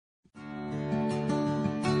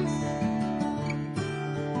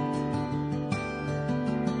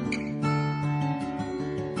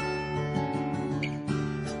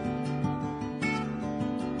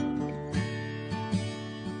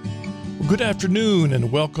Good afternoon and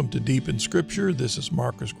welcome to Deep in Scripture. This is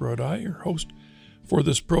Marcus Grodi, your host for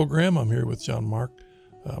this program. I'm here with John Mark,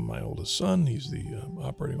 my oldest son. He's the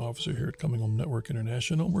operating officer here at Coming Home Network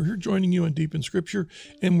International. We're here joining you in Deep in Scripture,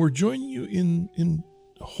 and we're joining you in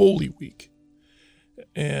Holy Week.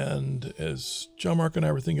 And as John Mark and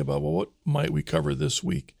I were thinking about, well, what might we cover this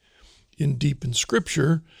week in Deep in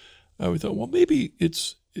Scripture? We thought, well, maybe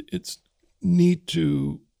it's neat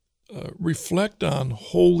to reflect on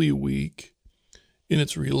Holy Week in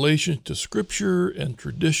its relation to Scripture and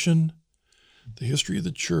tradition, the history of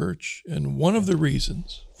the church. And one of the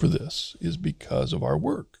reasons for this is because of our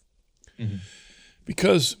work. Mm-hmm.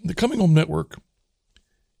 Because the Coming Home Network,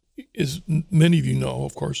 as many of you know,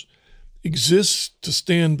 of course, exists to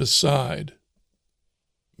stand beside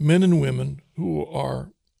men and women who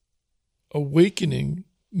are awakening,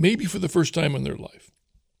 maybe for the first time in their life,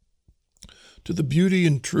 to the beauty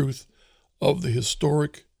and truth of the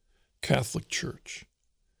historic Catholic Church.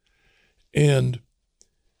 And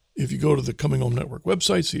if you go to the Coming Home Network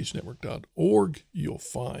website, chnetwork.org, you'll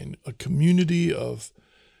find a community of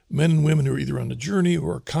men and women who are either on the journey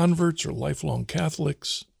or are converts or lifelong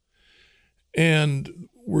Catholics. And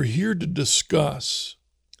we're here to discuss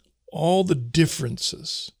all the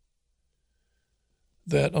differences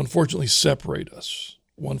that unfortunately separate us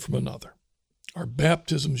one from another. Our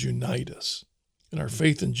baptisms unite us, and our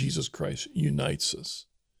faith in Jesus Christ unites us.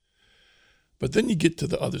 But then you get to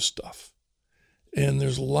the other stuff, and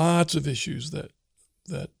there's lots of issues that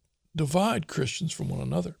divide Christians from one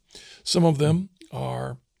another. Some of them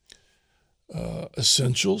are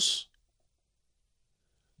essentials.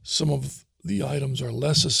 Some of the items are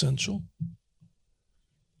less essential.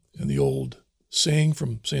 And the old saying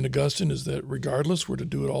from St. Augustine is that regardless, we're to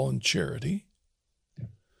do it all in charity.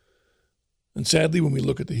 And sadly, when we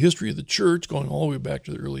look at the history of the church, going all the way back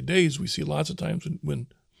to the early days, we see lots of times when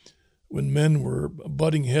men were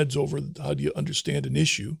butting heads over how do you understand an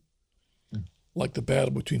issue, like the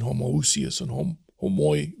battle between Homoousius and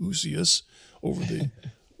Homoiousius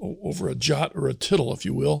over a jot or a tittle, if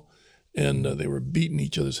you will, and they were beating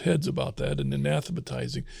each other's heads about that and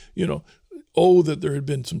anathematizing. That there had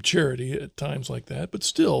been some charity at times like that, but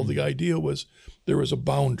still the idea was there was a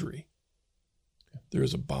boundary. There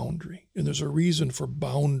is a boundary, and there's a reason for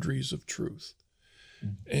boundaries of truth.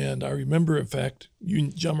 And I remember, in fact,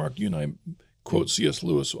 John Mark, you and I quote C.S.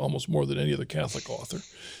 Lewis almost more than any other Catholic author.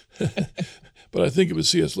 But I think it was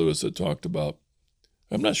C.S. Lewis that talked about,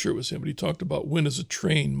 I'm not sure it was him, but he talked about when is a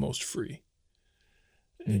train most free.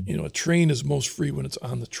 A train is most free when it's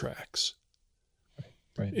on the tracks.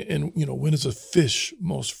 Right. And, when is a fish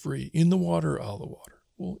most free? In the water or out of the water?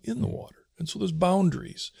 Well, in the water. And so there's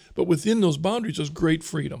boundaries. But within those boundaries, there's great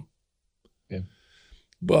freedom. Yeah.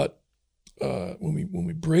 But when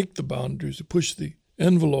we break the boundaries, we push the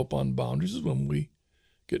envelope on boundaries, is when we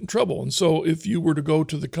get in trouble. And so if you were to go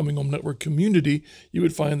to the Coming Home Network community, you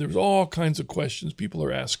would find there's all kinds of questions people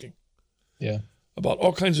are asking about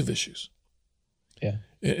all kinds of issues. Yeah.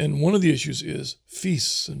 And one of the issues is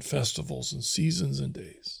feasts and festivals and seasons and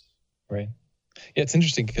days. Right. Yeah, it's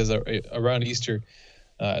interesting because around Easter,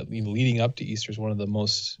 leading up to Easter is one of the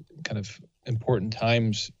most kind of important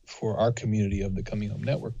times for our community of the Coming Home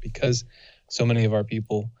Network, because so many of our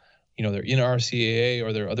people, they're in RCAA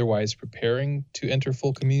or they're otherwise preparing to enter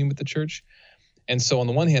full communion with the church. And so on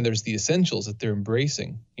the one hand, there's the essentials that they're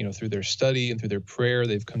embracing, through their study and through their prayer.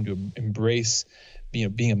 They've come to embrace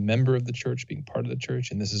being a member of the church, being part of the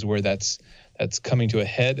church. And this is where that's coming to a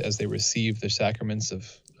head as they receive the sacraments of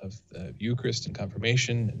Eucharist and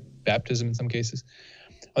confirmation and baptism in some cases.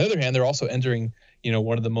 On the other hand, they're also entering,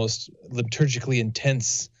 one of the most liturgically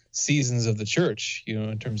intense seasons of the church,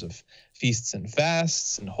 in terms of feasts and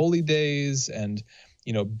fasts and holy days and,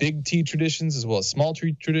 big T traditions as well as small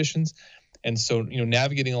T traditions. And so,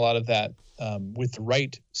 navigating a lot of that with the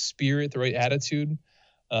right spirit, the right attitude,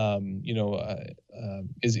 is a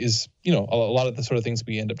lot of the sort of things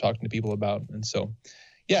we end up talking to people about. And so,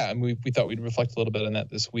 we thought we'd reflect a little bit on that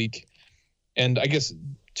this week. And I guess,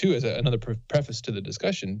 too, as another preface to the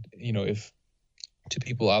discussion, if to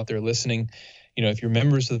people out there listening, if you're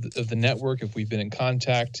members of the network, if we've been in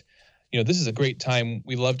contact, this is a great time.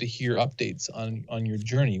 We love to hear updates on your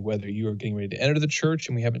journey, whether you are getting ready to enter the church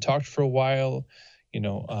and we haven't talked for a while, you've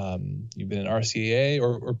been in RCAA,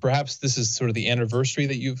 or perhaps this is sort of the anniversary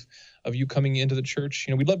that you coming into the church.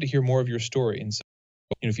 We'd love to hear more of your story. And so,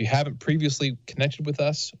 if you haven't previously connected with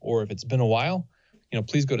us, or if it's been a while,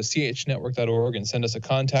 please go to chnetwork.org and send us a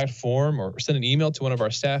contact form or send an email to one of our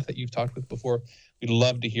staff that you've talked with before. We'd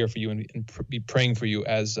love to hear from you and be praying for you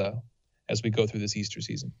as we go through this Easter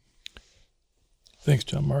season. Thanks,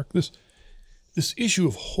 John Mark. this issue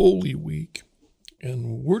of Holy Week,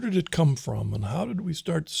 and where did it come from, and how did we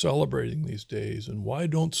start celebrating these days, and why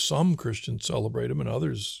don't some Christians celebrate them and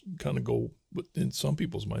others kind of go, in some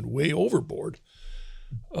people's mind, way overboard?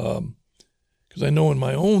 Because I know in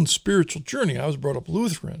my own spiritual journey, I was brought up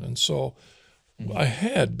Lutheran, and so I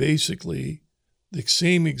had basically the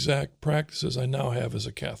same exact practices I now have as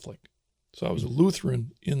a Catholic. So I was a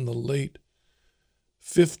Lutheran in the late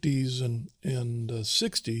 50s and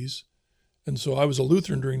 60s, and so I was a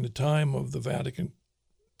Lutheran during the time of the Vatican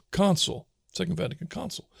Council, Second Vatican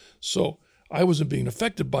Council. So I wasn't being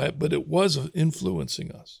affected by it, but it was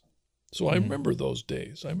influencing us. So I remember those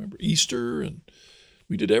days. I remember Easter, and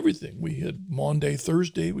we did everything. We had Maundy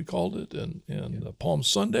Thursday, we called it, and Palm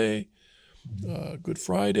Sunday, Good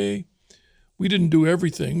Friday. We didn't do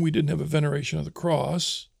everything. We didn't have a veneration of the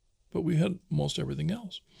cross, but we had most everything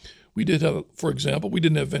else. We did have, for example, we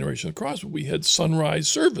didn't have veneration of the cross, but we had sunrise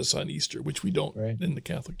service on Easter, which we don't in the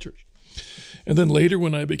Catholic Church. And then later,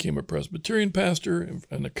 when I became a Presbyterian pastor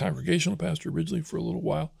and a congregational pastor originally for a little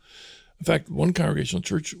while, in fact, one congregational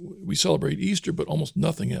church, we celebrate Easter, but almost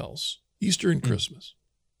nothing else. Easter and Christmas.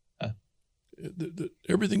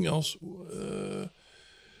 Everything else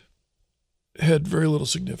had very little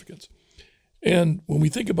significance. And when we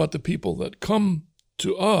think about the people that come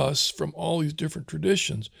to us from all these different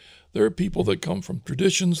traditions, there are people that come from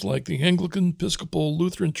traditions like the Anglican, Episcopal,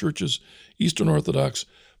 Lutheran churches, Eastern Orthodox,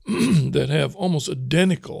 that have almost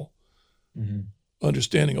identical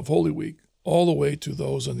understanding of Holy Week, all the way to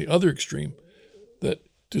those on the other extreme that,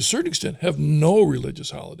 to a certain extent, have no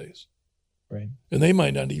religious holidays. Right. And they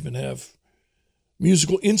might not even have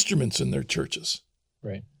musical instruments in their churches.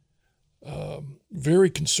 Right. Very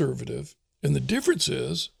conservative. And the difference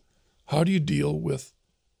is, how do you deal with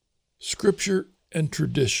Scripture and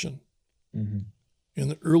tradition in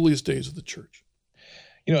the earliest days of the church?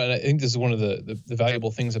 You know, and I think this is one of the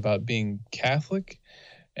valuable things about being Catholic,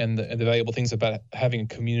 and the valuable things about having a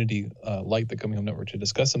community like the Coming Home Network to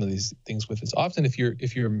discuss some of these things with. Is often if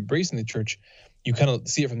you're embracing the church, you kind of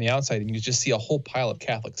see it from the outside, and you just see a whole pile of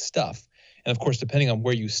Catholic stuff. And of course, depending on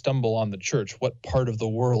where you stumble on the church, what part of the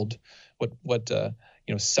world, what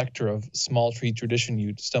sector of small tree tradition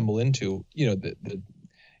you stumble into,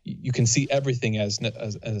 you can see everything as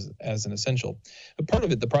an essential. But part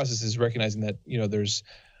of it, the process is recognizing that we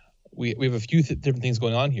have a few different things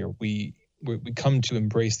going on here. We come to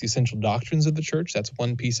embrace the essential doctrines of the church. That's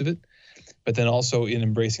one piece of it. But then also in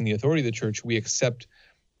embracing the authority of the church, we accept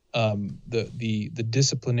the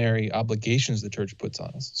disciplinary obligations the church puts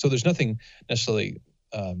on us. So there's nothing necessarily.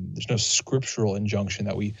 There's no scriptural injunction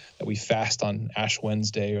that we fast on Ash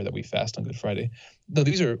Wednesday or that we fast on Good Friday. No,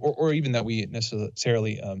 these are, or even that we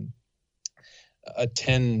necessarily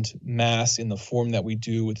attend Mass in the form that we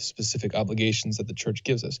do with the specific obligations that the church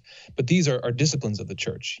gives us. But these are disciplines of the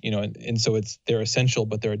church, and so they're essential,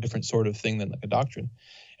 but they're a different sort of thing than like a doctrine.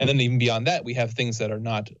 And then even beyond that, we have things that are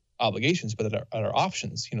not obligations, but that are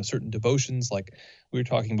options, certain devotions, like we were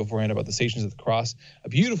talking beforehand about the Stations of the Cross, a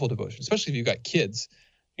beautiful devotion, especially if you've got kids,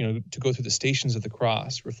 to go through the Stations of the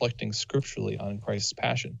Cross, reflecting scripturally on Christ's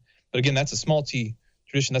passion. But again, that's a small t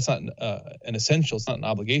tradition. That's not an essential. It's not an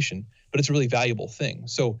obligation, but it's a really valuable thing.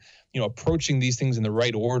 So, approaching these things in the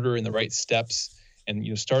right order, in the right steps, and,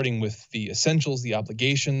 starting with the essentials, the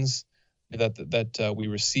obligations that we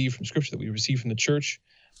receive from Scripture, that we receive from the church,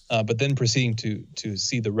 but then proceeding to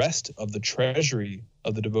see the rest of the treasury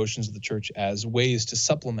of the devotions of the church as ways to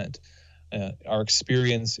supplement our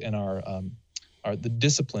experience and the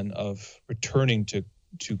discipline of returning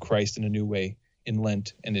to Christ in a new way in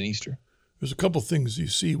Lent and in Easter. There's a couple things you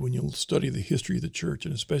see when you study the history of the church,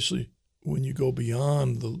 and especially when you go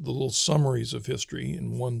beyond the little summaries of history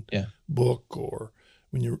in one book, or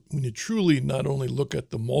when you truly not only look at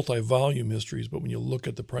the multi-volume histories, but when you look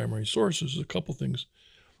at the primary sources, there's a couple things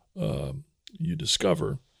you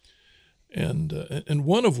discover, and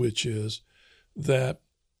one of which is that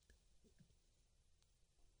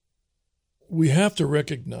we have to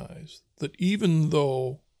recognize that even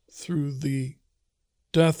though through the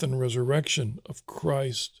death and resurrection of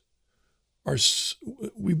Christ,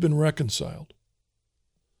 we've been reconciled,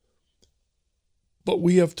 but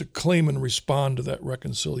we have to claim and respond to that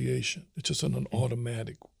reconciliation. It's just an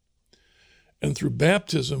automatic. And through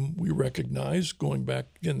baptism, we recognize, going back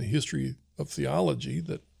again, the history of theology,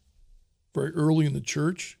 that very early in the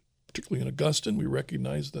church, particularly in Augustine, we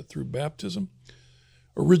recognize that through baptism,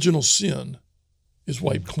 original sin is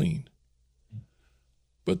wiped clean.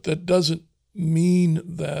 But that doesn't mean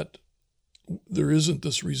that there isn't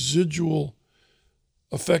this residual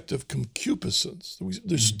effect of concupiscence.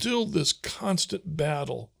 There's still this constant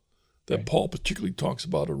battle that Paul particularly talks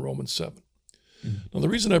about in Romans 7. Now, the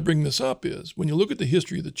reason I bring this up is when you look at the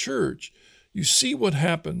history of the church, you see what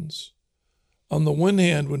happens on the one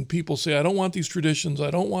hand when people say, I don't want these traditions, I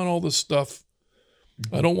don't want all this stuff,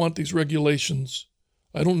 I don't want these regulations,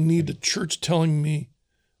 I don't need the church telling me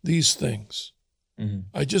these things.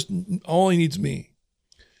 All I need is me.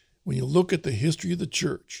 When you look at the history of the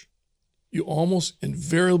church, you almost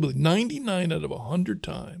invariably, 99 out of 100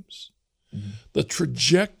 times, the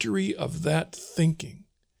trajectory of that thinking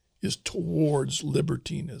is towards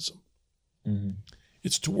libertinism.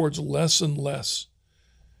 It's towards less and less.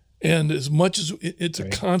 And as much as it's a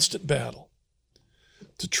constant battle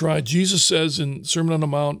to try, Jesus says in Sermon on the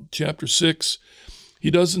Mount, chapter 6,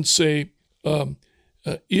 he doesn't say,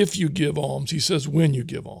 if you give alms, he says when you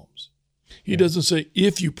give alms. He doesn't say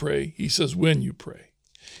if you pray, he says when you pray.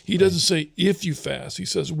 He doesn't say if you fast, he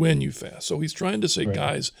says when you fast. So he's trying to say,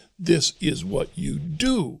 guys, this is what you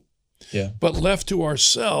do. But left to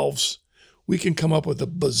ourselves, we can come up with a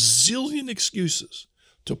bazillion excuses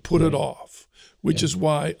to put it off, which is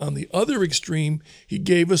why on the other extreme, he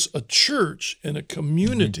gave us a church and a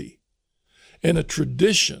community and a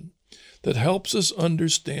tradition that helps us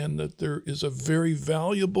understand that there is a very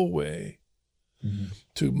valuable way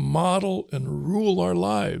to model and rule our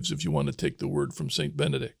lives, if you want to take the word from St.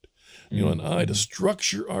 Benedict, to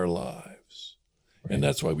structure our lives. And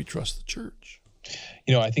that's why we trust the church.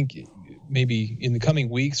 I think maybe in the coming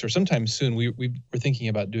weeks or sometime soon, we're thinking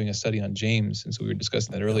about doing a study on James. And so we were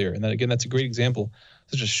discussing that earlier. And then again, that's a great example,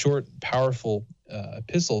 such a short, powerful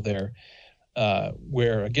epistle there,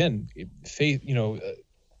 where again, faith,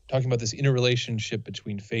 talking about this interrelationship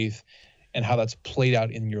between faith and how that's played out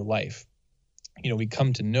in your life. We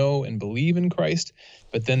come to know and believe in Christ,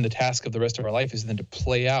 but then the task of the rest of our life is then to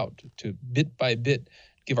play out, to bit by bit,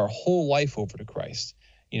 give our whole life over to Christ.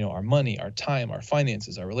 Our money, our time, our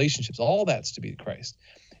finances, our relationships, all that's to be Christ.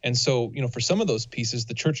 And so, for some of those pieces,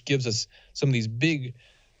 the church gives us some of these big,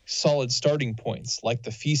 solid starting points, like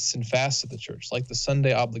the feasts and fasts of the church, like the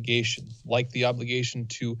Sunday obligation, like the obligation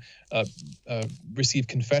to receive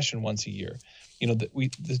confession once a year.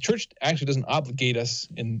 The church actually doesn't obligate us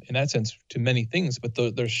in that sense to many things, but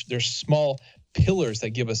there's small pillars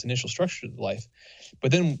that give us initial structure to life.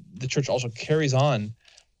 But then the church also carries on,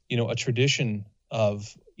 a tradition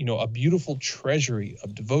of, a beautiful treasury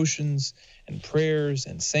of devotions and prayers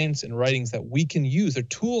and saints and writings that we can use. They're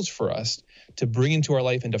tools for us to bring into our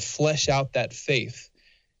life and to flesh out that faith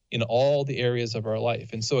in all the areas of our life.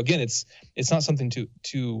 And so again, it's not something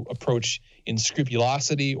to approach in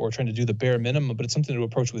scrupulosity or trying to do the bare minimum, but it's something to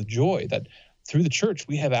approach with joy, that through the church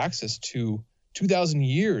we have access to 2,000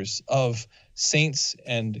 years of saints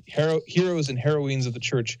and heroes and heroines of the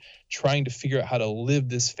church trying to figure out how to live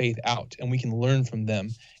this faith out, and we can learn from them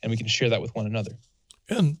and we can share that with one another.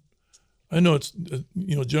 And I know it's,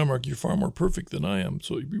 John Mark, you're far more perfect than I am,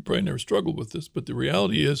 so you probably never struggled with this, but the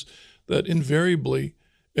reality is that invariably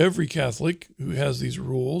every Catholic who has these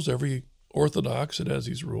rules, every Orthodox that has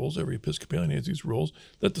these rules, every Episcopalian has these rules,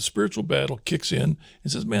 that the spiritual battle kicks in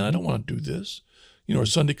and says, man, I don't want to do this. Or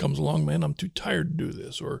Sunday comes along, man, I'm too tired to do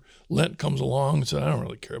this. Or Lent comes along and says, I don't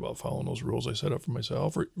really care about following those rules I set up for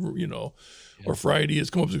myself. Or, or Friday has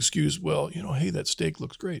come up with an excuse, well, hey, that steak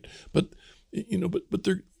looks great. But it's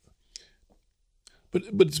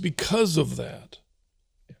because of that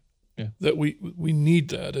that we need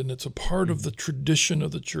that, and it's a part of the tradition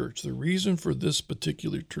of the church. The reason for this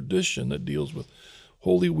particular tradition that deals with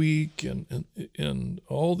Holy Week and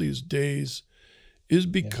all these days is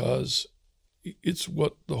because it's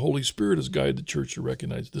what the Holy Spirit has guided the church to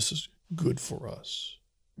recognize this is good for us,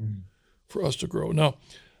 for us to grow. Now,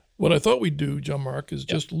 what I thought we'd do, John Mark, is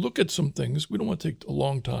just look at some things. We don't want to take a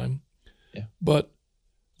long time, but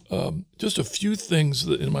just a few things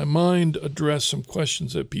that in my mind address some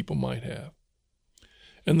questions that people might have.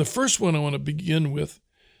 And the first one I want to begin with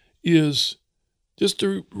is just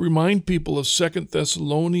to remind people of 2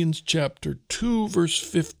 Thessalonians chapter 2, verse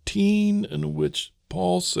 15, in which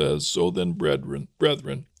Paul says, so then, brethren,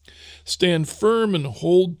 stand firm and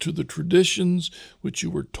hold to the traditions which you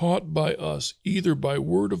were taught by us, either by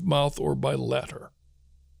word of mouth or by letter.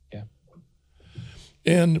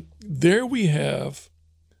 And there we have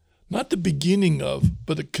not the beginning of,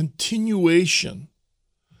 but a continuation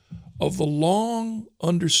of the long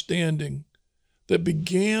understanding that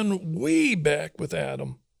began way back with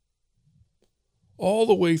Adam, all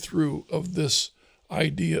the way through of this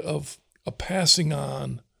idea of a passing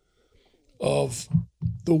on of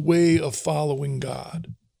the way of following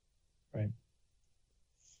God. Right.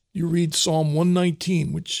 You read Psalm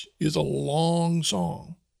 119, which is a long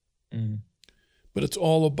song, but it's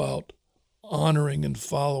all about honoring and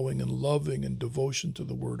following and loving and devotion to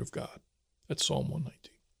the Word of God. That's Psalm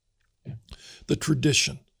 119. Yeah. The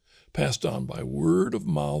tradition passed on by word of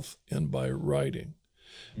mouth and by writing,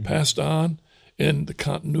 passed on, and the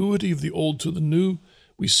continuity of the old to the new,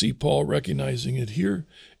 we see Paul recognizing it here.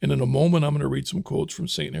 And in a moment, I'm going to read some quotes from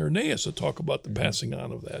St. Irenaeus that talk about the passing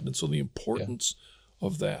on of that. And so the importance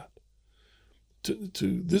of that.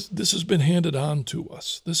 This has been handed on to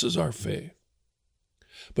us. This is our faith.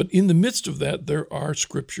 But in the midst of that, there are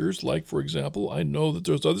scriptures, like, for example, I know that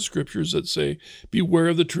there's other scriptures that say, beware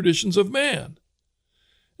of the traditions of man.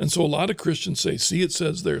 And so a lot of Christians say, see, it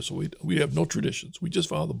says there, so we have no traditions. We just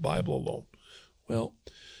follow the Bible alone. Well,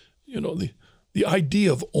 the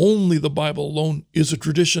idea of only the Bible alone is a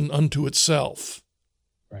tradition unto itself.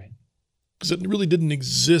 Right. Because it really didn't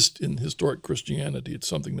exist in historic Christianity. It's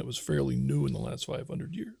something that was fairly new in the last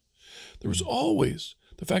 500 years. There was always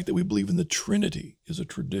the fact that we believe in the Trinity is a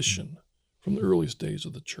tradition from the earliest days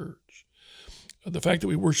of the church. The fact that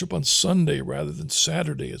we worship on Sunday rather than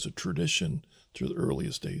Saturday is a tradition through the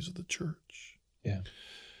earliest days of the church. Yeah.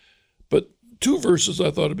 But two verses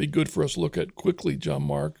I thought it'd be good for us to look at quickly, John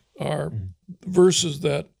Mark, are verses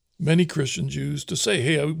that many Christians use to say,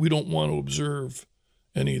 hey, we don't want to observe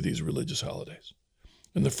any of these religious holidays.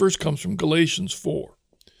 And the first comes from Galatians 4.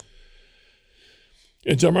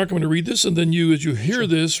 And John Mark, I'm going to read this, and then you, as you hear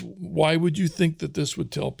this, why would you think that this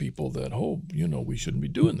would tell people that, we shouldn't be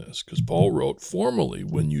doing this? Because Paul wrote, formerly,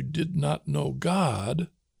 when you did not know God,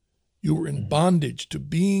 you were in bondage to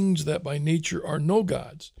beings that by nature are no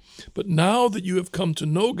gods. But now that you have come to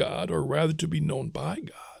know God, or rather to be known by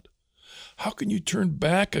God, how can you turn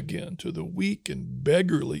back again to the weak and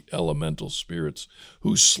beggarly elemental spirits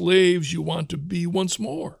whose slaves you want to be once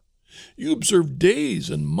more? You observe days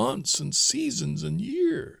and months and seasons and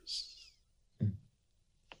years.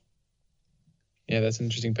 Yeah, that's an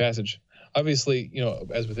interesting passage. Obviously,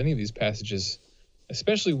 as with any of these passages,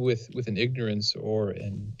 especially with an ignorance or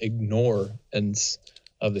an ignorance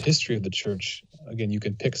of the history of the church, again, you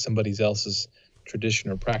can pick somebody else's tradition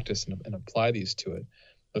or practice and apply these to it.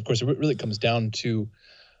 But of course, it really comes down to,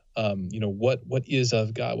 what is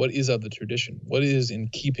of God, what is of the tradition, what is in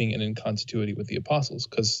keeping and in continuity with the apostles.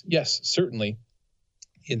 Because yes, certainly,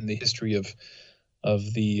 in the history of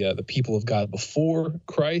the people of God before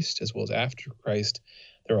Christ as well as after Christ,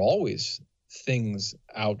 there are always things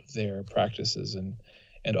out there, practices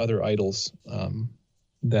and other idols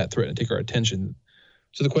that threaten to take our attention.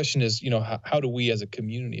 So the question is, how do we as a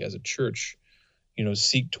community, as a church,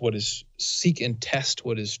 seek and test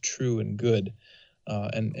what is true and good,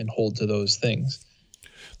 and hold to those things?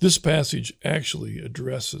 This passage actually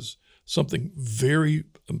addresses something very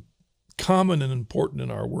common and important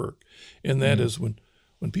in our work, and that is when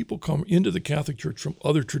people come into the Catholic Church from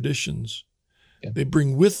other traditions, they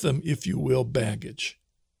bring with them, if you will, baggage.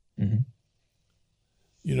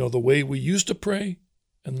 Mm-hmm. The way we used to pray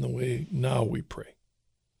and the way now we pray.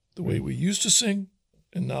 The way we used to sing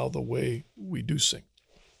and now the way we do sing.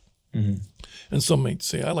 Mm-hmm. And some may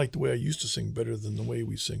say, I like the way I used to sing better than the way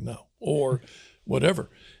we sing now, or whatever.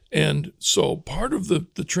 And so part of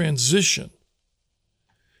the transition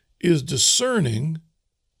is discerning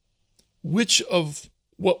which of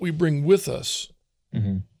what we bring with us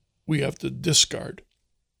we have to discard,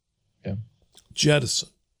 jettison,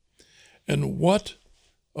 and what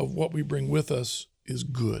of what we bring with us is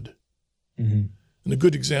good. Mm-hmm. And a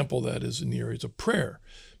good example of that is in the areas of prayer.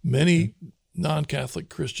 Many non-Catholic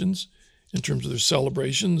Christians, in terms of their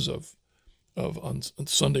celebrations of on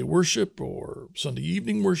Sunday worship or Sunday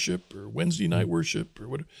evening worship or Wednesday night worship or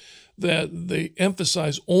whatever, that they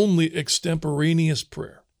emphasize only extemporaneous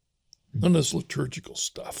prayer, none of this liturgical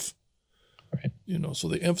stuff. Right. So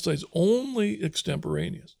they emphasize only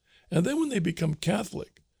extemporaneous. And then when they become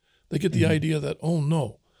Catholic, they get the idea that, oh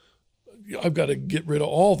no, I've got to get rid of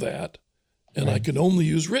all that, and I can only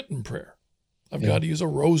use written prayer. I've got to use a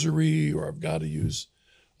rosary, or I've got to use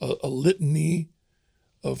a litany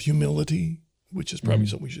of humility, which is probably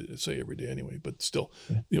something we should say every day anyway, but still,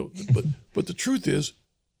 but the truth is,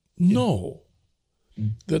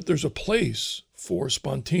 that there's a place for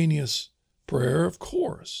spontaneous prayer, of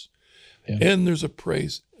course, and there's a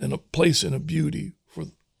place and a beauty for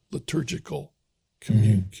liturgical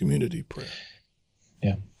community prayer.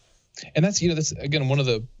 Yeah. And that's again one of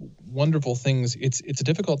the wonderful things. It's a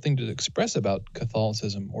difficult thing to express about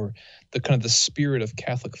Catholicism, or the spirit of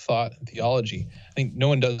Catholic thought and theology. I think no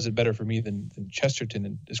one does it better for me than Chesterton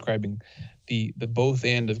in describing the both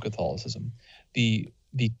and of Catholicism, the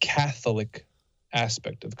Catholic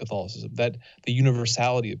aspect of Catholicism, that the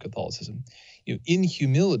universality of Catholicism. In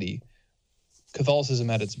humility, Catholicism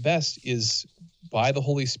at its best is by the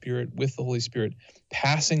Holy Spirit, with the Holy Spirit,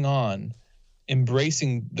 passing on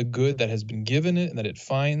embracing the good that has been given it and that it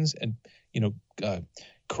finds, and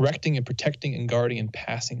correcting and protecting and guarding and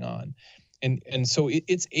passing on. And so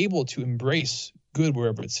it's able to embrace good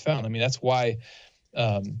wherever it's found. I mean, that's why,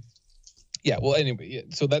 so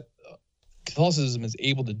that Catholicism is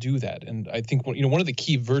able to do that. And I think one of the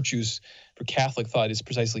key virtues for Catholic thought is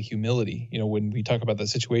precisely humility. When we talk about the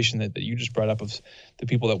situation that you just brought up of the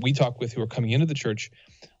people that we talk with who are coming into the church,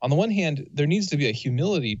 on the one hand, there needs to be a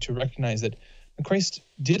humility to recognize that Christ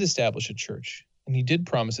did establish a church, and he did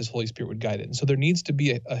promise his Holy Spirit would guide it. And so there needs to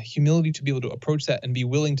be a humility to be able to approach that and be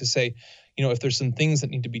willing to say, if there's some things that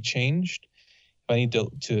need to be changed, if I need to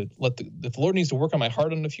if the Lord needs to work on my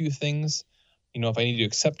heart on a few things, if I need to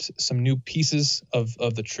accept some new pieces of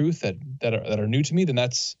the truth that are new to me, then I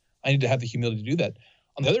need to have the humility to do that.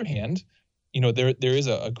 On the other hand, there is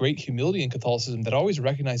a great humility in Catholicism that always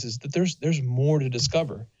recognizes that there's more to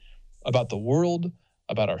discover about the world,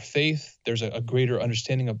 about our faith. There's a greater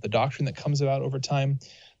understanding of the doctrine that comes about over time.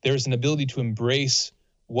 There's an ability to embrace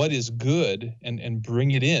what is good and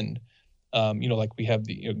bring it in. Like we have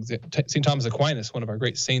St. Thomas Aquinas, one of our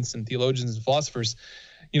great saints and theologians and philosophers.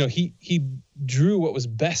 He drew what was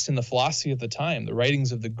best in the philosophy of the time, the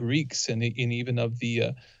writings of the Greeks and even of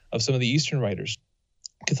some of the Eastern writers.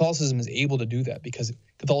 Catholicism is able to do that because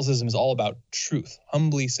Catholicism is all about truth,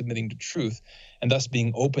 humbly submitting to truth, and thus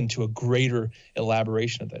being open to a greater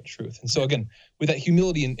elaboration of that truth. And so again, with that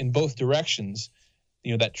humility in both directions,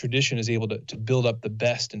 that tradition is able to build up the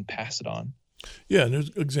best and pass it on. Yeah, and there's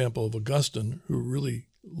an example of Augustine, who really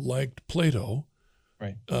liked Plato,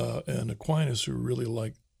 right, and Aquinas, who really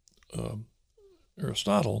liked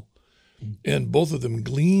Aristotle, and both of them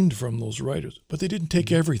gleaned from those writers, but they didn't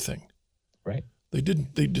take everything. Right.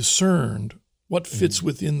 They discerned what fits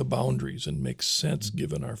within the boundaries and makes sense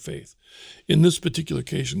given our faith. In this particular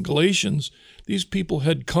case, in Galatians, these people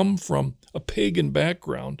had come from a pagan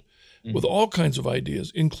background with all kinds of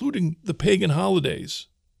ideas, including the pagan holidays.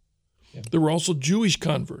 Yeah. There were also Jewish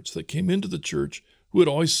converts that came into the church who had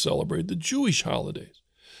always celebrated the Jewish holidays.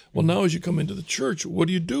 Well, now as you come into the church, what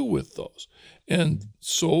do you do with those? And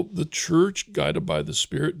so the church, guided by the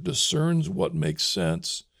Spirit, discerns what makes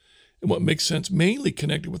sense, and what makes sense mainly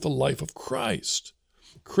connected with the life of Christ.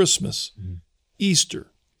 Christmas,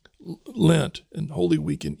 Easter, Lent, and Holy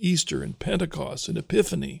Week, and Easter, and Pentecost, and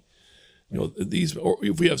Epiphany. These, or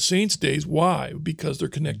if we have saints' days, why? Because they're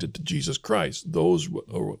connected to Jesus Christ. Those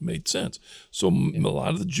are what made sense. So a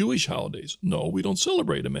lot of the Jewish holidays, no, we don't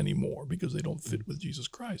celebrate them anymore because they don't fit with Jesus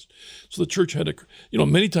Christ. So the church had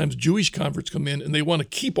many times Jewish converts come in and they want to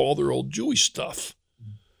keep all their old Jewish stuff.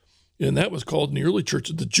 And that was called in the early church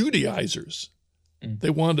the Judaizers. They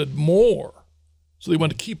wanted more. So they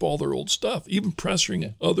wanted to keep all their old stuff, even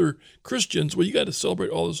pressuring other Christians, well, you got to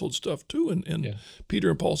celebrate all this old stuff too. And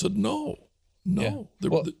Peter and Paul said, no. On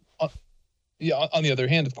the other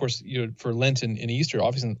hand, of course, for Lent and Easter,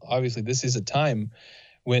 obviously this is a time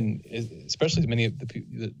when, especially many of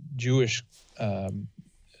the Jewish,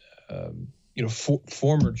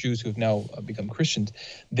 former Jews who have now become Christians,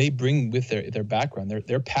 they bring with their background,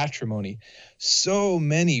 their patrimony, so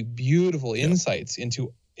many beautiful insights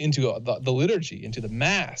into the liturgy, into the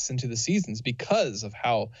Mass, into the seasons, because of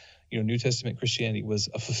how New Testament Christianity was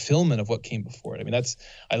a fulfillment of what came before it. I mean,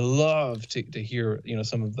 I love to hear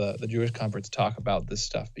some of the Jewish converts talk about this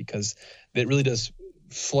stuff, because it really does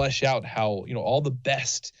flesh out how all the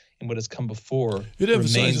best in what has come before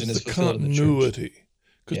remains and is fulfilled in the church. Continuity.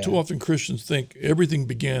 Because too often Christians think everything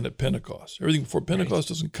began at Pentecost. Everything before Pentecost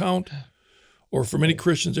doesn't count. Or for many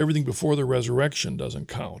Christians, everything before the resurrection doesn't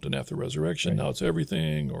count. And after the resurrection, now it's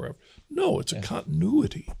everything. No, it's a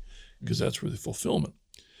continuity, because that's where the fulfillment.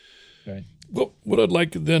 Right. Well, what I'd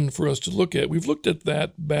like then for us to look at, we've looked at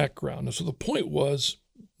that background. And so the point was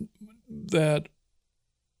that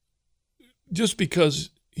just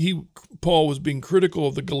because Paul was being critical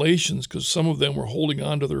of the Galatians because some of them were holding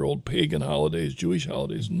on to their old pagan holidays, Jewish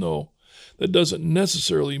holidays, no, that doesn't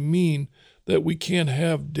necessarily mean that we can't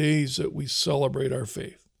have days that we celebrate our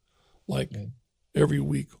faith, like every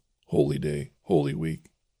week, Holy Day, Holy Week,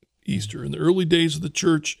 Easter. In the early days of the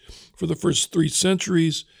church, for the first 3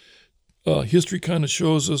 centuries, history kind of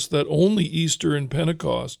shows us that only Easter and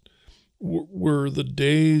Pentecost were the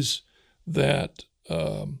days that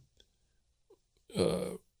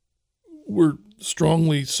were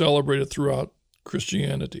strongly celebrated throughout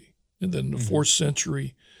Christianity. And then in the 4th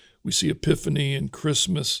century, we see Epiphany and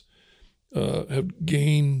Christmas have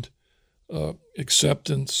gained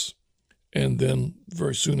acceptance. And then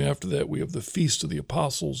very soon after that, we have the Feast of the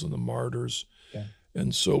Apostles and the Martyrs. Yeah.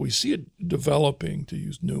 And so we see it developing, to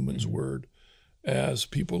use Newman's word, as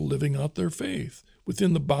people living out their faith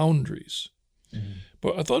within the boundaries.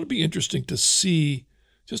 But I thought it'd be interesting to see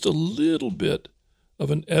just a little bit of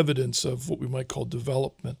an evidence of what we might call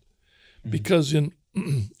development. Because in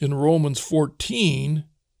Romans 14,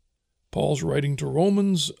 Paul's writing to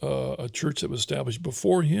Romans, a church that was established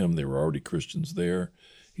before him. They were already Christians there.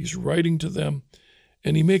 He's writing to them,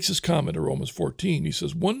 and he makes his comment in Romans 14. He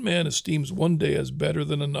says, "One man esteems one day as better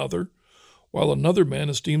than another, while another man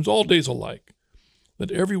esteems all days alike.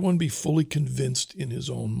 Let everyone be fully convinced in his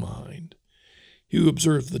own mind. He who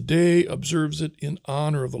observes the day observes it in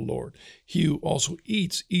honor of the Lord. He who also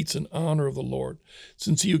eats in honor of the Lord,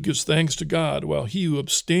 since he who gives thanks to God, while he who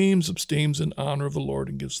abstains in honor of the Lord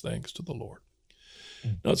and gives thanks to the Lord."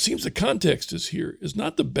 Now, it seems the context is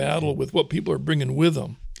not the battle with what people are bringing with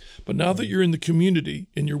them, but now that you're in the community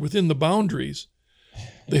and you're within the boundaries,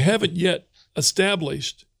 they haven't yet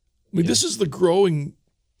established. I mean, this is the growing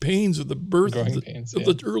pains of the birth of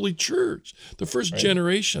the early church, the first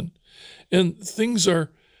generation. And things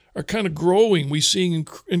are kind of growing. We see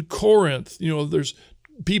in Corinth, there's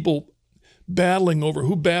people battling over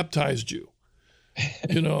who baptized you.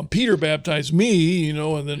 Peter baptized me,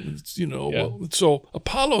 and then, so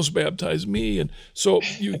Apollos baptized me. And so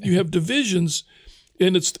you have divisions,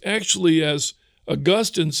 and it's actually, as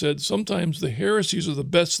Augustine said, sometimes the heresies are the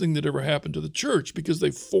best thing that ever happened to the church because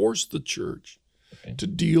they forced the church to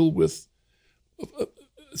deal with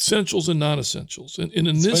essentials and non-essentials. And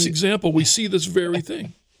in this example, we see this very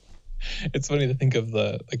thing. It's funny to think of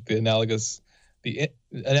the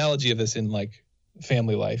analogy of this in like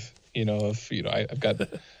family life. I've got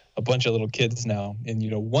a bunch of little kids now, and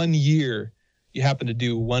 1 year you happen to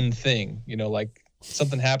do one thing, like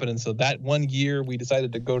something happened, and so that 1 year we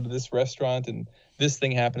decided to go to this restaurant, and this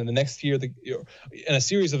thing happened, and the next year and a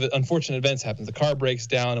series of unfortunate events happens. The car breaks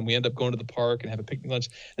down, and we end up going to the park and have a picnic lunch.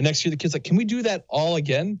 The next year the kid's like, "Can we do that all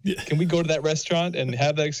again? Yeah. Can we go to that restaurant and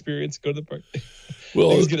have that experience, go to the park?"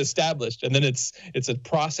 Well, things get established, and then it's a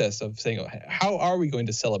process of saying, how are we going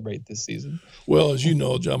to celebrate this season? Well, as you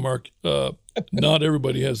know, John Mark, not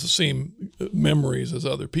everybody has the same memories as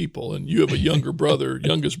other people, and you have a youngest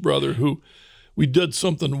brother who we did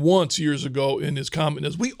something once years ago, and his comment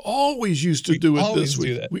is, "We always used to do it this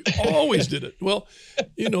week. We always did it." Well,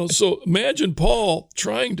 so imagine Paul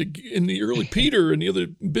trying to, in the early Peter and the other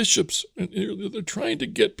bishops, they're trying to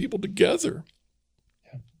get people together.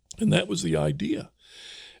 And that was the idea.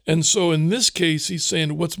 And so in this case, he's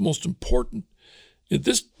saying what's most important at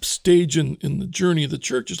this stage in the journey of the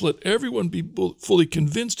church is let everyone be fully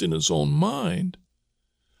convinced in his own mind.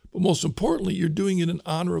 But most importantly, you're doing it in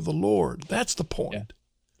honor of the Lord. That's the point.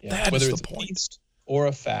 Yeah. Whether it's the point. A feast or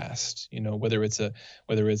a fast, whether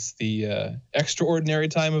it's the extraordinary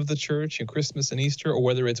time of the church, Christmas and Easter, or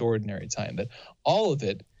whether it's ordinary time, that all of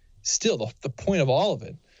it, still the point of all of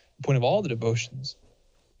it, the point of all the devotions,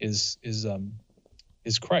 is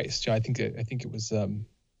Christ. I think it was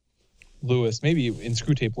Lewis, maybe in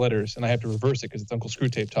Screwtape Letters, and I have to reverse it because it's Uncle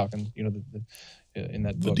Screwtape talking, in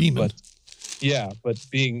that book. The demon. But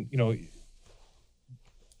being,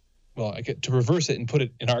 I get to reverse it and put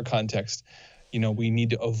it in our context. We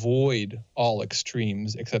need to avoid all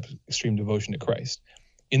extremes except extreme devotion to Christ.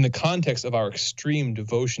 In the context of our extreme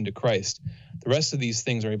devotion to Christ, the rest of these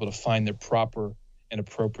things are able to find their proper and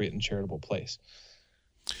appropriate and charitable place.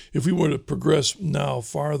 If we were to progress now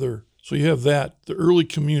farther, so you have the early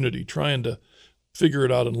community trying to figure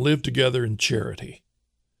it out and live together in charity.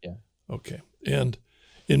 Yeah. Okay. And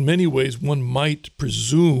in many ways, one might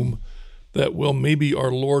presume that, maybe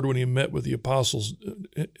our Lord, when he met with the apostles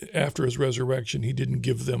after his resurrection, he didn't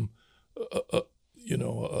give them a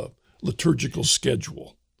liturgical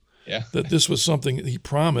schedule. Yeah. That this was something that he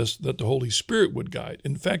promised that the Holy Spirit would guide.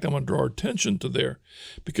 In fact, I want to draw our attention to there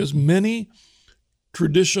because many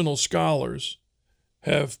traditional scholars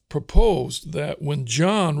have proposed that when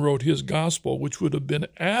John wrote his gospel, which would have been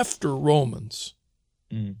after Romans,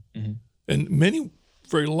 and many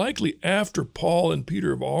very likely after Paul and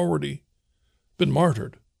Peter have already been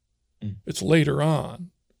martyred, it's later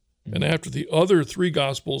on, and after the other three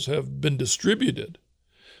gospels have been distributed,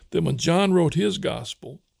 then when John wrote his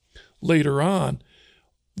gospel, later on,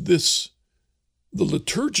 the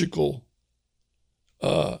liturgical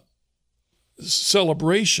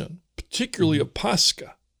celebration, particularly of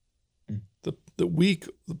Pascha,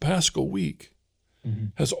 the Paschal week,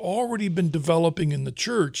 has already been developing in the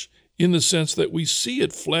church in the sense that we see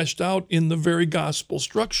it fleshed out in the very gospel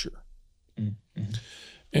structure.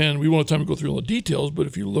 And we won't have time to go through all the details, but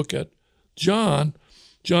if you look at John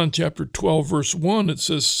chapter 12, verse 1, it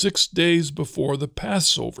says 6 days before the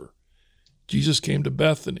Passover, Jesus came to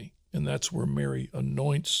Bethany, and that's where Mary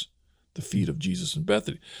anoints the feet of Jesus in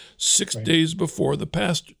Bethany. 6 days before the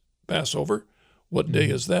Passover, What day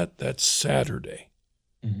is that? That's Saturday.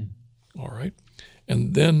 Mm-hmm. All right.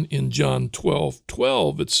 And then in John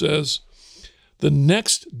 12:12, it says, the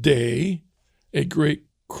next day, a great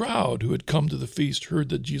crowd who had come to the feast heard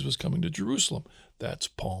that Jesus was coming to Jerusalem. That's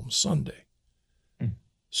Palm Sunday.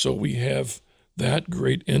 So we have that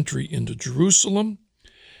great entry into Jerusalem.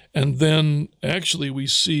 And then actually we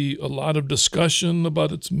see a lot of discussion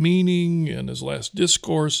about its meaning and his last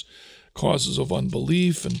discourse, causes of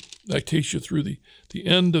unbelief. And that takes you through the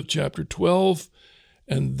end of chapter 12.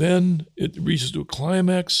 And then it reaches to a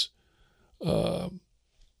climax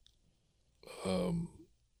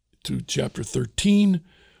to chapter 13,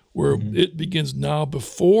 where it begins now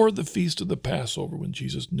before the feast of the Passover, when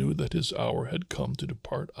Jesus knew that his hour had come to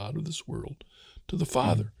depart out of this world to the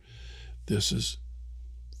Father. This is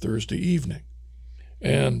Thursday evening.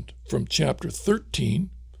 And from chapter 13,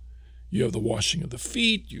 you have the washing of the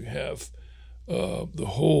feet, you have the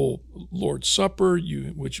whole Lord's Supper,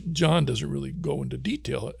 which John doesn't really go into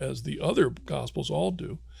detail as the other Gospels all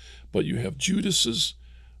do, but you have Judas's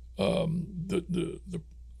the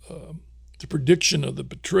prediction of the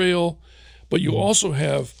betrayal, but you also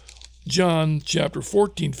have John chapter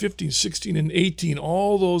 14, 15, 16, and 18,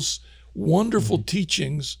 all those wonderful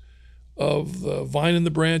teachings of the vine and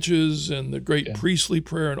the branches and the great priestly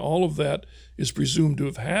prayer, and all of that is presumed to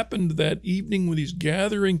have happened that evening when he's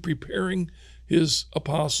gathering, preparing his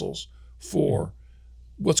apostles for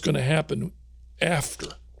what's going to happen after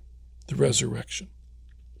the resurrection.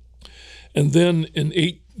 And then in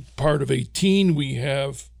part of 18, we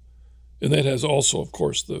have, and that has also, of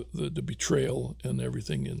course, the betrayal and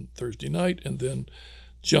everything in Thursday night. And then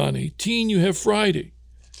John 18, you have Friday.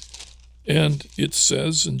 And it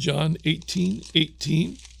says in John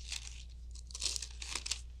 18:18,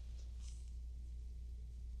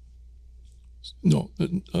 no,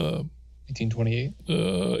 18:28?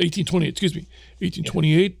 18:28, excuse me,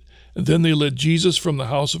 18:28. And then they led Jesus from the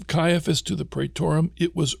house of Caiaphas to the praetorium.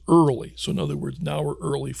 It was early. So in other words, now we're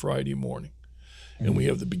early Friday morning. And we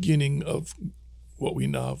have the beginning of what we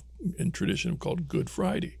now in tradition have called Good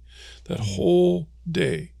Friday. That whole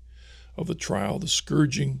day of the trial, the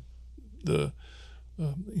scourging, the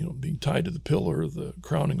being tied to the pillar, the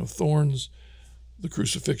crowning of thorns, the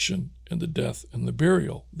crucifixion, and the death and the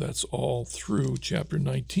burial. That's all through chapter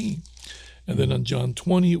 19. And then on John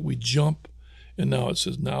 20, we jump, and now it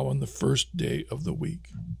says, now on the first day of the week,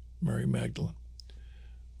 Mary Magdalene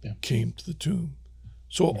came to the tomb.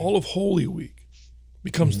 So all of Holy Week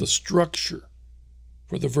becomes the structure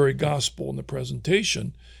for the very gospel and the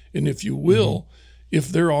presentation. And if you will, if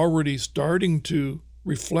they're already starting to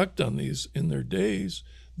reflect on these in their days,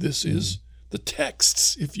 this is the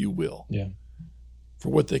texts, if you will, for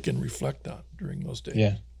what they can reflect on during those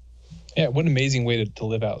days. Yeah, what an amazing way to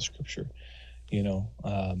live out Scripture.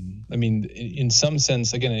 I mean, in some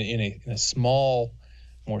sense, again, in a small,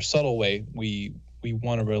 more subtle way, we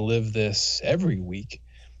want to relive this every week.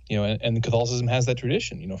 And Catholicism has that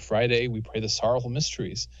tradition. Friday we pray the sorrowful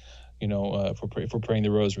mysteries. If we're praying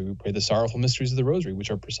the Rosary, we pray the sorrowful mysteries of the Rosary, which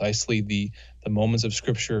are precisely the moments of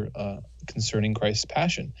Scripture concerning Christ's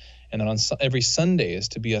passion. And then on every Sunday is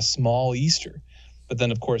to be a small Easter. But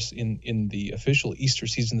then, of course, in the official Easter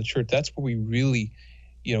season of the Church, that's where we really,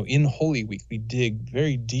 in Holy Week, we dig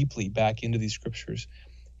very deeply back into these Scriptures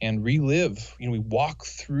and relive. We walk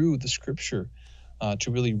through the Scripture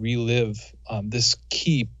to really relive this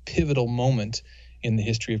key pivotal moment in the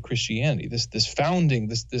history of Christianity. This founding,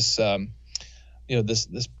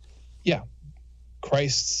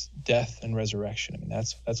 Christ's death and resurrection. I mean,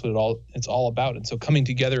 that's what it's all about. And so coming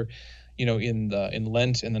together, in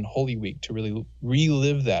Lent and then Holy Week to really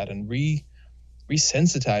relive that and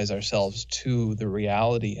resensitize ourselves to the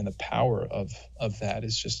reality and the power of that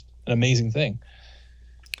is just an amazing thing.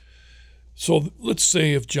 So let's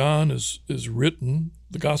say if John is written,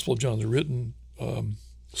 the Gospel of John is written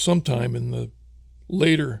sometime in the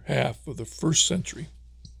later half of the first century.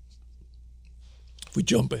 If we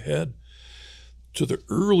jump ahead to the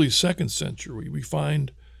early second century, we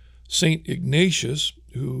find St. Ignatius,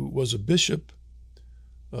 who was a bishop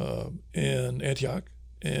in Antioch,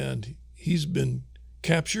 and he's been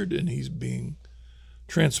captured and he's being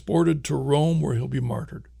transported to Rome where he'll be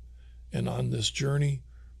martyred. And on this journey,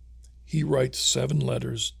 he writes 7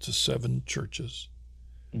 letters to 7 churches.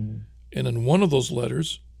 And in one of those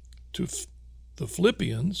letters to the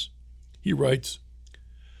Philippians, he writes,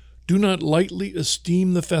 "Do not lightly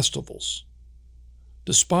esteem the festivals.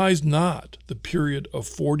 Despise not the period of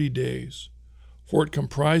 40 days, for it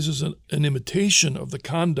comprises an imitation of the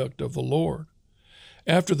conduct of the Lord.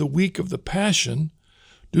 After the week of the Passion,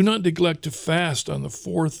 Do not neglect to fast on the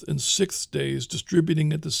 4th and 6th days,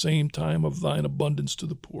 distributing at the same time of thine abundance to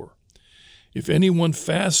the poor. If anyone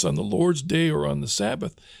fasts on the Lord's day or on the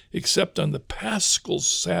Sabbath, except on the Paschal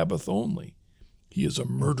Sabbath only, he is a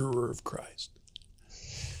murderer of Christ.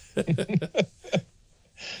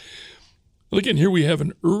 Well, again, here we have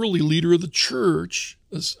an early leader of the church,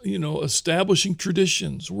 establishing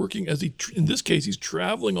traditions, working as in this case, he's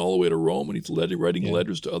traveling all the way to Rome and he's writing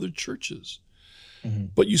letters to other churches. Mm-hmm.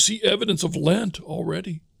 But you see evidence of Lent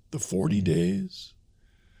already, the 40 days,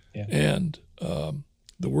 and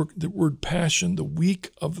the word passion, the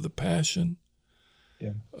week of the passion,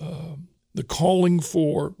 the calling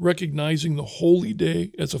for recognizing the holy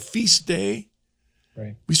day as a feast day.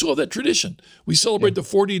 Right. We still have that tradition. We celebrate the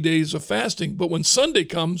 40 days of fasting, but when Sunday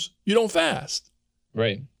comes, you don't fast.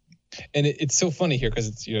 Right. And it's so funny here because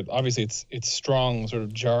it's obviously it's strong, sort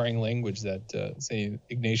of jarring language that St.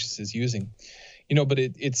 Ignatius is using. But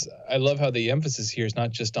it's I love how the emphasis here is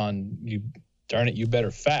not just on you. Darn it, you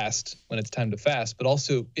better fast when it's time to fast, but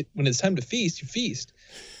also when it's time to feast, you feast,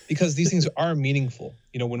 because these things are meaningful.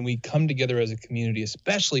 When we come together as a community,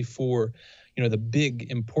 especially for the big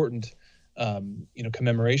important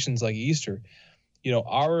commemorations like Easter,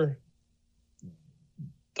 the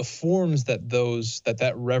forms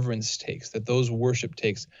that reverence takes, that those worship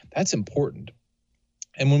takes, that's important.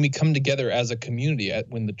 And when we come together as a community,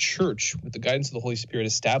 when the church, with the guidance of the Holy Spirit,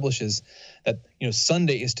 establishes that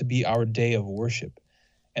Sunday is to be our day of worship,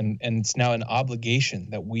 and it's now an obligation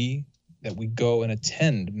that we go and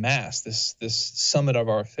attend Mass, this summit of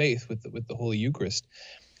our faith with the Holy Eucharist.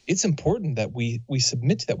 It's important that we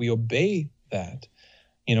submit to that, we obey that,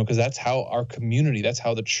 because that's how our community, that's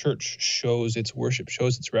how the church shows its worship,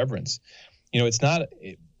 shows its reverence. It's not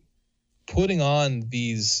putting on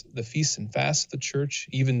the feasts and fasts of the church,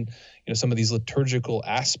 even some of these liturgical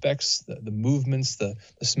aspects, the movements, the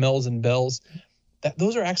smells and bells, that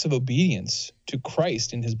those are acts of obedience to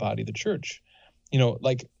Christ in his body, the church.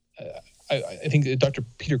 I think Dr.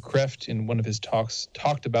 Peter Kreeft in one of his talks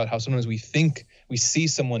talked about how sometimes we see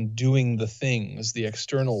someone doing the things, the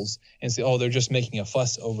externals, and say, oh, they're just making a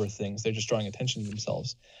fuss over things. They're just drawing attention to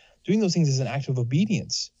themselves. Doing those things is an act of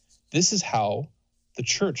obedience. This is how the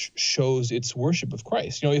church shows its worship of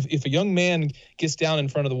Christ. If a young man gets down in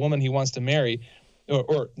front of the woman he wants to marry,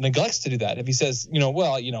 or neglects to do that, if he says,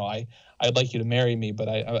 I'd like you to marry me, but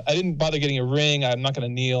I didn't bother getting a ring, I'm not going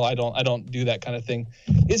to kneel, I don't do that kind of thing.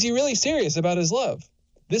 Is he really serious about his love?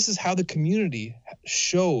 This is how the community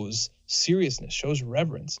shows seriousness, shows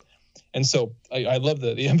reverence. And so I love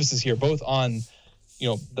the emphasis here, both on,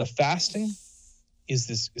 the fasting is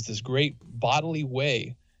this great bodily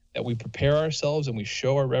way that we prepare ourselves and we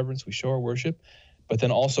show our reverence, we show our worship, but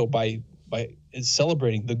then also by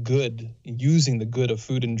celebrating the good, using the good of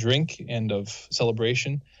food and drink and of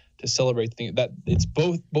celebration to celebrate that it's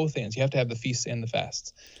both ends. You have to have the feasts and the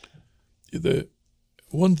fasts. The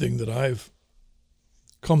one thing that I've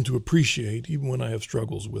come to appreciate, even when I have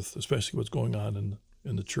struggles with, especially what's going on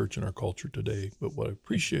in the church and our culture today, but what I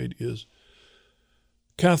appreciate is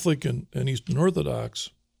Catholic and Eastern Orthodox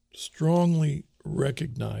strongly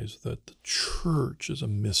recognize that the church is a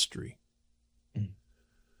mystery.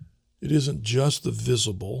 It isn't just the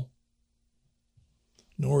visible,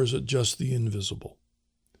 nor is it just the invisible.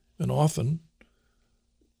 And often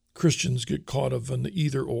Christians get caught up in the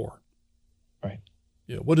either or. Right.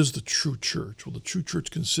 What is the true church? Well, the true church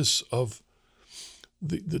consists of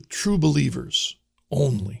the true believers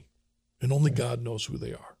only, and only God knows who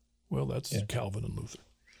they are. Well, that's Calvin and Luther.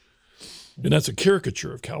 And that's a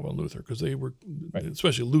caricature of Calvin and Luther, because they were,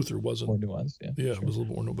 especially Luther wasn't. More nuanced, it was a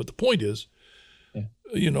little more nuanced. But the point is,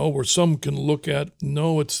 where some can look at,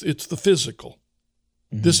 no, it's the physical.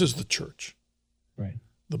 Mm-hmm. This is the church. Right.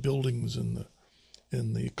 The buildings and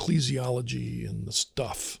the ecclesiology and the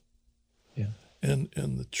stuff. Yeah. And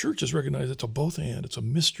the church has recognized it's a both and. It's a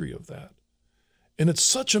mystery of that. And it's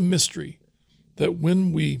such a mystery that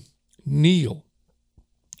when we kneel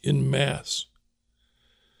in Mass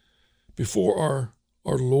before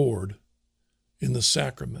our Lord in the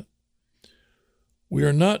sacrament, we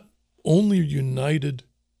are not only united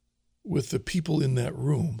with the people in that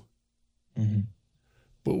room, mm-hmm.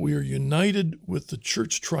 but we are united with the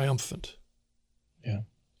church triumphant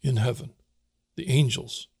in heaven, the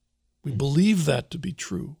angels. We believe that to be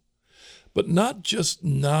true, but not just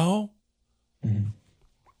now,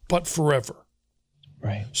 but forever.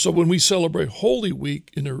 Right. So when we celebrate Holy Week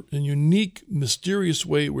in a unique, mysterious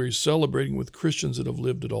way, we're celebrating with Christians that have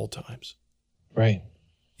lived at all times. Right.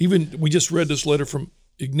 Even, we just read this letter from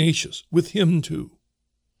Ignatius, with him too.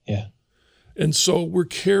 Yeah. And so we're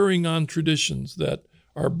carrying on traditions that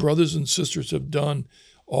our brothers and sisters have done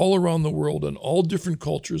all around the world in all different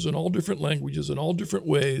cultures and all different languages and all different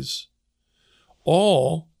ways,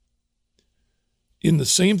 all in the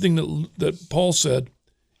same thing that Paul said,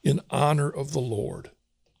 in honor of the Lord.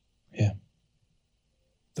 Yeah.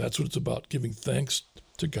 That's what it's about, giving thanks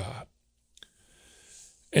to God.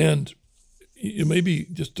 And maybe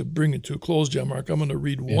just to bring it to a close, John Mark, I'm going to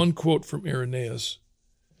read one quote from Irenaeus.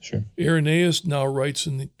 Sure. Irenaeus now writes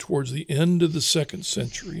towards the end of the 2nd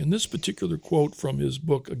century. And this particular quote from his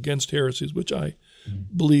book, Against Heresies, which I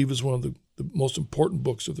believe is one of the most important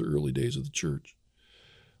books of the early days of the church.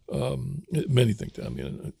 Many think that. I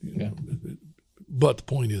mean, but the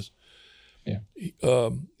point is,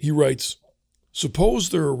 he writes, suppose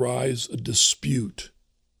there arise a dispute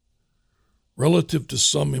relative to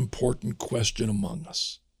some important question among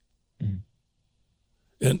us.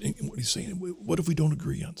 And what he's saying, what if we don't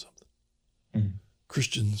agree on something?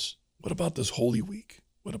 Christians, what about this Holy Week?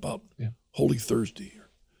 What about Holy Thursday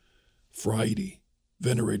or Friday,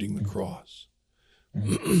 venerating the cross?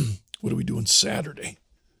 What do we do on Saturday,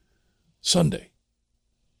 Sunday?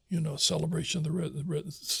 Celebration of the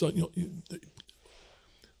red sun.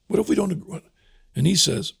 What if we don't agree? And he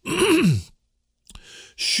says,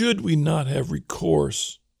 should we not have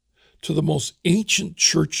recourse to the most ancient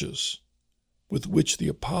churches with which the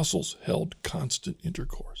apostles held constant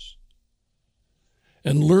intercourse,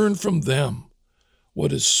 and learn from them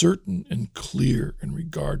what is certain and clear in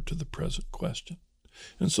regard to the present question?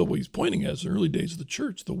 And so what he's pointing at is the early days of the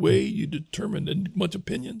church, the way you determined, and much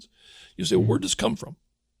opinions, you say, well, where does this come from?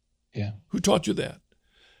 Yeah. Who taught you that?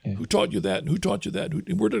 Yeah. Who taught you that? And who taught you that?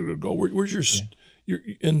 And where did it go? Where's your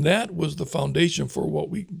and that was the foundation for what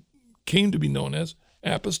we came to be known as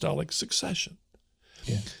apostolic succession.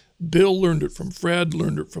 Yeah. Bill learned it from Fred,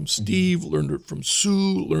 learned it from Steve, learned it from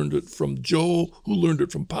Sue, learned it from Joe, who learned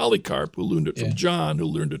it from Polycarp, who learned it from John, who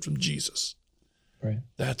learned it from Jesus. Right.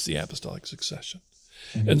 That's the apostolic succession.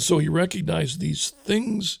 And so he recognized these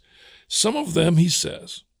things. Some of them, he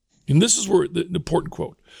says, and this is where the important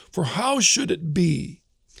quote, for how should it be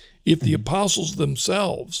if the apostles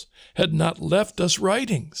themselves had not left us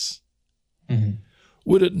writings?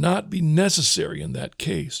 Would it not be necessary in that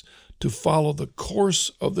case to follow the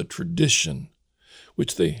course of the tradition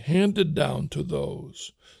which they handed down to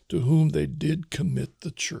those to whom they did commit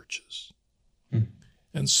the churches?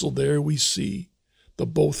 And so there we see the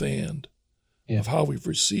both and of how we've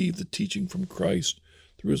received the teaching from Christ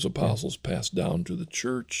through his apostles passed down to the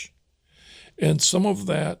church. And some of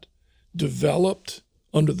that developed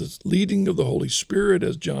under the leading of the Holy Spirit,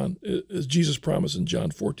 as Jesus promised in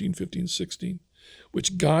John 14, 15, 16,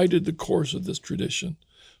 which guided the course of this tradition.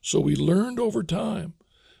 So we learned over time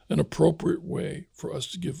an appropriate way for us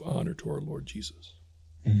to give honor to our Lord Jesus.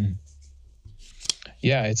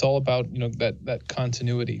 Yeah, it's all about that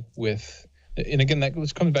continuity with, and again that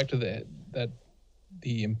comes back to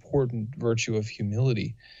the important virtue of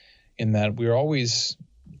humility, in that we're always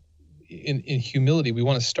in humility. We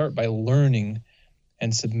want to start by learning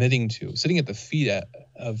and sitting at the feet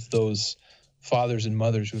of those fathers and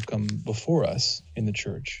mothers who have come before us in the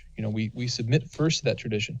church. We submit first to that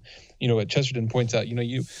tradition. What Chesterton points out,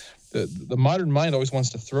 the modern mind always wants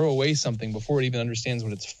to throw away something before it even understands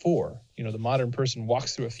what it's for. The modern person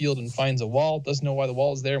walks through a field and finds a wall, doesn't know why the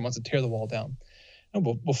wall is there, and wants to tear the wall down. No,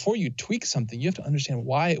 but before you tweak something, you have to understand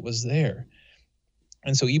why it was there.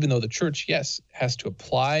 And so even though the church, has to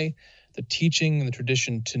apply the teaching and the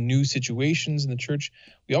tradition to new situations in the church,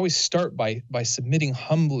 we always start by submitting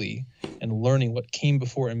humbly and learning what came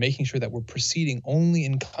before and making sure that we're proceeding only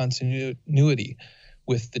in continuity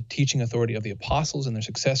with the teaching authority of the apostles and their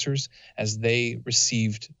successors as they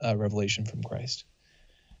received revelation from Christ.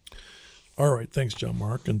 All right. Thanks, John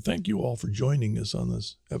Mark. And thank you all for joining us on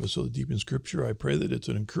this episode of Deep in Scripture. I pray that it's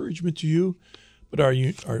an encouragement to you. But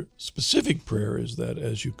our specific prayer is that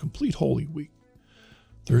as you complete Holy Week,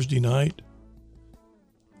 Thursday night,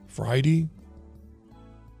 Friday,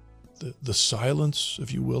 the silence,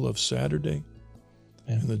 if you will, of Saturday,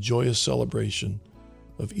 and the joyous celebration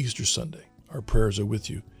of Easter Sunday, our prayers are with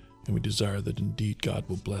you, and we desire that indeed God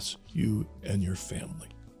will bless you and your family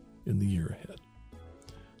in the year ahead.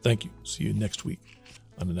 Thank you. See you next week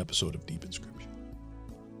on an episode of Deep in Scripture.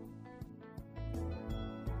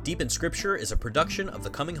 Deep in Scripture is a production of the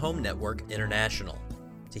Coming Home Network International.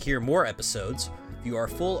 To hear more episodes, view our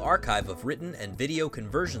full archive of written and video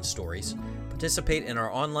conversion stories, participate in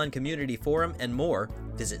our online community forum, and more,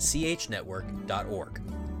 visit chnetwork.org.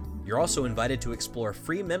 You're also invited to explore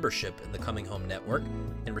free membership in the Coming Home Network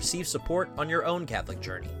and receive support on your own Catholic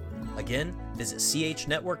journey. Again, visit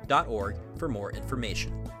chnetwork.org for more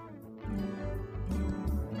information.